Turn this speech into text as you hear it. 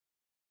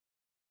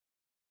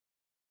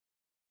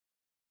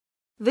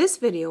This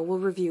video will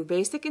review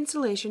basic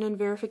installation and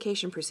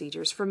verification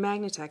procedures for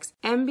Magnetec's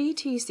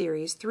MBT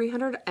Series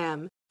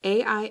 300M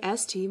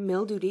AIST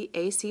Mill-Duty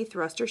AC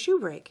Thruster Shoe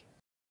Brake.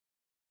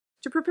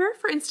 To prepare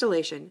for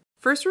installation,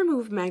 first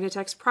remove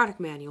Magnetec's product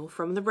manual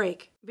from the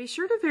brake. Be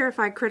sure to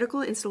verify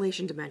critical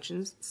installation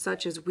dimensions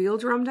such as wheel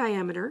drum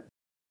diameter,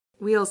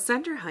 wheel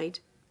center height,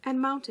 and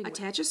mounting.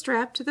 Attach a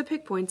strap to the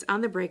pick points on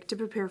the brake to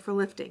prepare for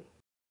lifting.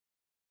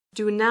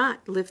 Do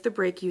not lift the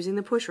brake using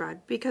the push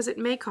rod because it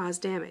may cause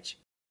damage.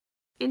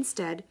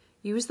 Instead,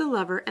 use the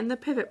lever and the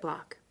pivot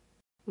block.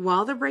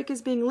 While the brake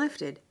is being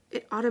lifted,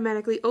 it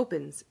automatically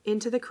opens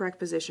into the correct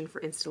position for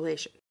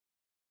installation.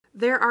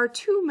 There are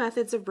two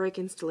methods of brake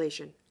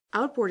installation.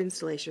 Outboard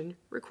installation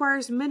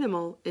requires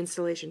minimal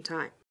installation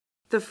time.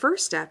 The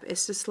first step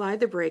is to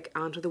slide the brake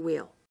onto the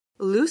wheel.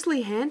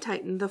 Loosely hand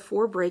tighten the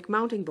 4 brake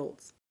mounting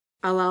bolts.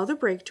 Allow the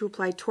brake to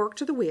apply torque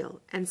to the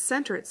wheel and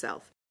center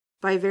itself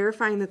by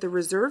verifying that the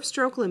reserve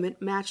stroke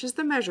limit matches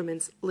the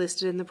measurements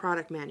listed in the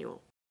product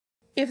manual.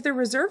 If the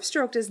reserve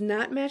stroke does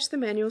not match the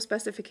manual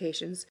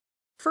specifications,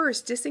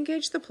 first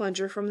disengage the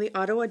plunger from the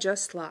auto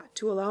adjust slot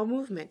to allow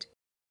movement.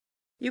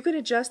 You can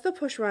adjust the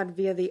pushrod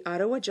via the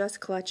auto adjust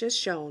clutch as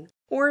shown,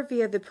 or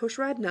via the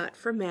pushrod nut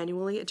for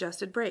manually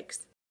adjusted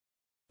brakes.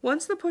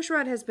 Once the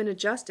pushrod has been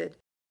adjusted,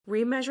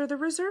 remeasure the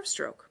reserve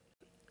stroke.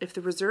 If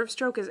the reserve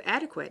stroke is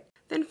adequate,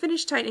 then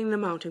finish tightening the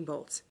mounting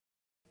bolts.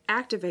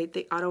 Activate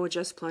the auto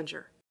adjust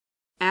plunger.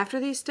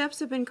 After these steps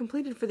have been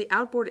completed for the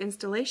outboard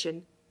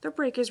installation, the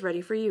brake is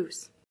ready for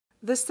use.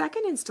 The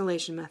second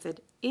installation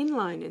method,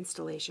 inline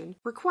installation,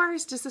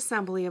 requires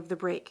disassembly of the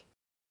brake.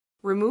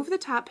 Remove the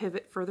top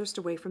pivot furthest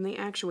away from the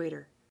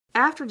actuator.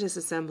 After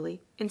disassembly,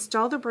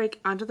 install the brake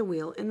onto the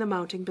wheel in the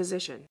mounting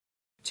position.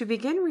 To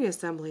begin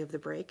reassembly of the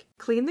brake,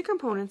 clean the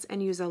components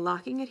and use a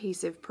locking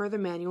adhesive per the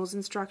manual's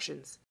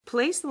instructions.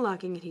 Place the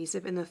locking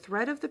adhesive in the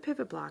thread of the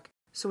pivot block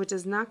so it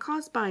does not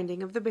cause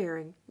binding of the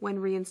bearing when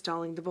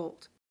reinstalling the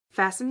bolt.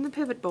 Fasten the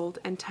pivot bolt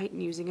and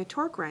tighten using a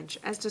torque wrench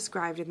as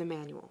described in the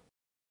manual.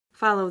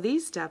 Follow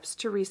these steps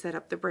to reset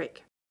up the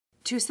brake.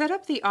 To set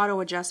up the auto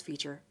adjust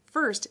feature,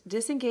 first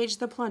disengage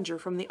the plunger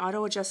from the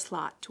auto adjust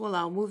slot to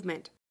allow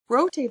movement.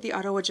 Rotate the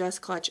auto adjust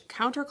clutch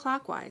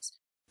counterclockwise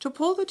to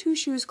pull the 2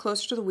 shoes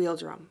closer to the wheel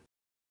drum.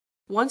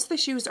 Once the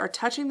shoes are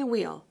touching the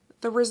wheel,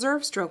 the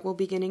reserve stroke will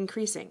begin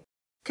increasing.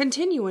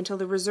 Continue until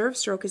the reserve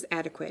stroke is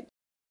adequate.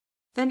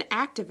 Then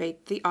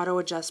activate the auto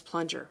adjust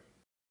plunger.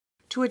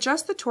 To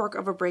adjust the torque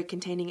of a brake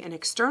containing an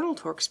external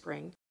torque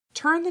spring,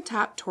 turn the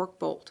top torque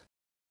bolt.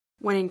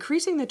 When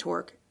increasing the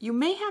torque, you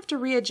may have to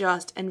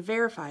readjust and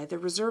verify the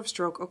reserve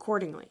stroke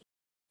accordingly.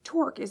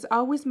 Torque is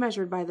always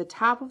measured by the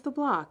top of the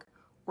block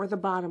or the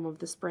bottom of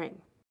the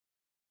spring.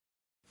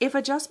 If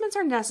adjustments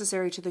are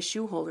necessary to the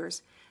shoe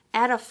holders,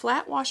 add a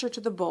flat washer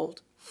to the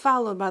bolt,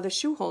 followed by the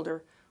shoe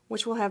holder,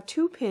 which will have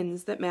 2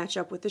 pins that match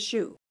up with the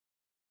shoe.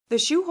 The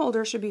shoe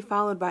holder should be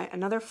followed by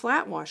another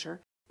flat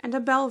washer and a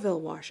Belleville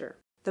washer.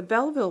 The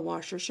Belleville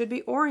washer should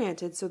be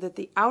oriented so that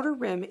the outer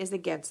rim is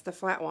against the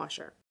flat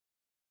washer.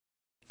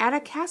 Add a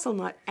castle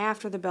nut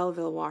after the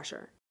Belleville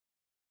washer.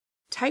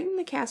 Tighten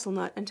the castle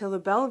nut until the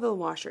Belleville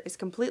washer is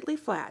completely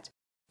flat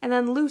and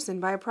then loosen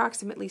by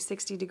approximately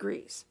 60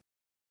 degrees.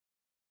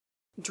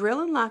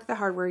 Drill and lock the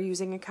hardware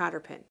using a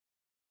cotter pin.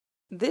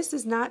 This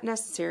is not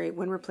necessary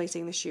when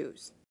replacing the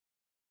shoes.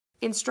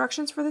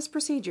 Instructions for this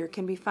procedure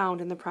can be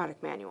found in the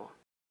product manual.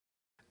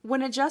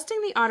 When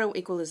adjusting the auto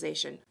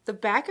equalization, the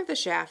back of the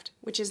shaft,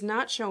 which is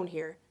not shown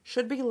here,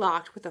 should be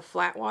locked with a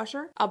flat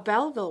washer, a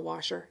Belleville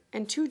washer,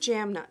 and 2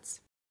 jam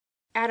nuts.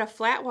 Add a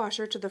flat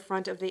washer to the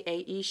front of the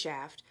AE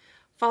shaft,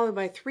 followed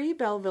by 3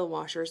 Belleville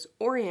washers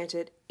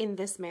oriented in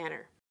this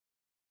manner.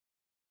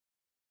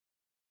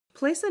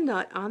 Place a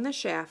nut on the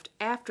shaft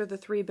after the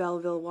 3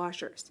 Belleville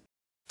washers.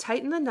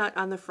 Tighten the nut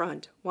on the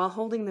front while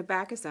holding the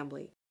back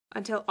assembly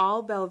until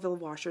all Belleville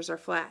washers are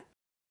flat.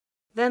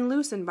 Then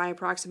loosen by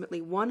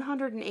approximately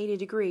 180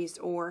 degrees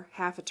or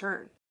half a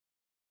turn.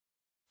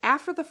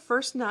 After the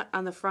first nut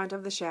on the front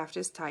of the shaft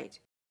is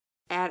tight,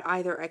 add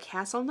either a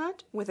castle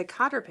nut with a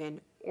cotter pin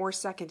or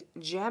second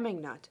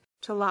jamming nut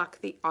to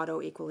lock the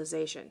auto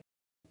equalization.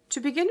 To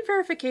begin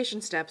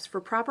verification steps for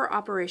proper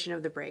operation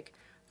of the brake,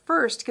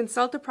 first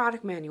consult the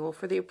product manual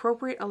for the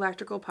appropriate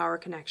electrical power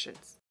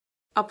connections.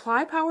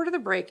 Apply power to the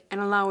brake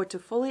and allow it to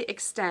fully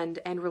extend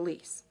and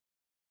release.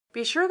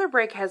 Be sure the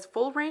brake has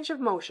full range of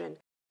motion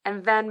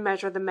and then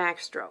measure the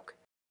max stroke.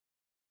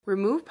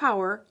 Remove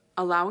power,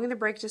 allowing the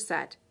brake to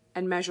set,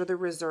 and measure the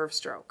reserve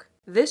stroke.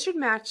 This should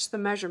match the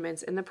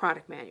measurements in the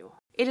product manual.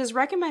 It is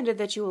recommended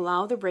that you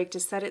allow the brake to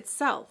set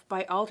itself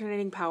by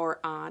alternating power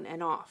on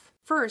and off.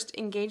 First,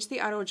 engage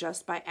the auto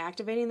adjust by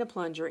activating the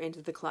plunger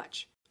into the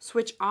clutch.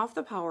 Switch off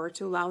the power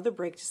to allow the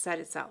brake to set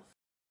itself.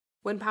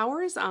 When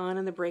power is on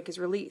and the brake is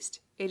released,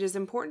 it is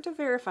important to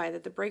verify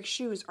that the brake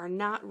shoes are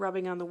not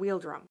rubbing on the wheel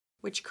drum,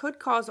 which could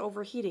cause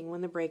overheating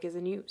when the brake is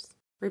in use.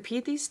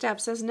 Repeat these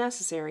steps as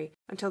necessary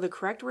until the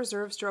correct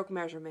reserve stroke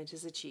measurement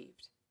is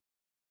achieved.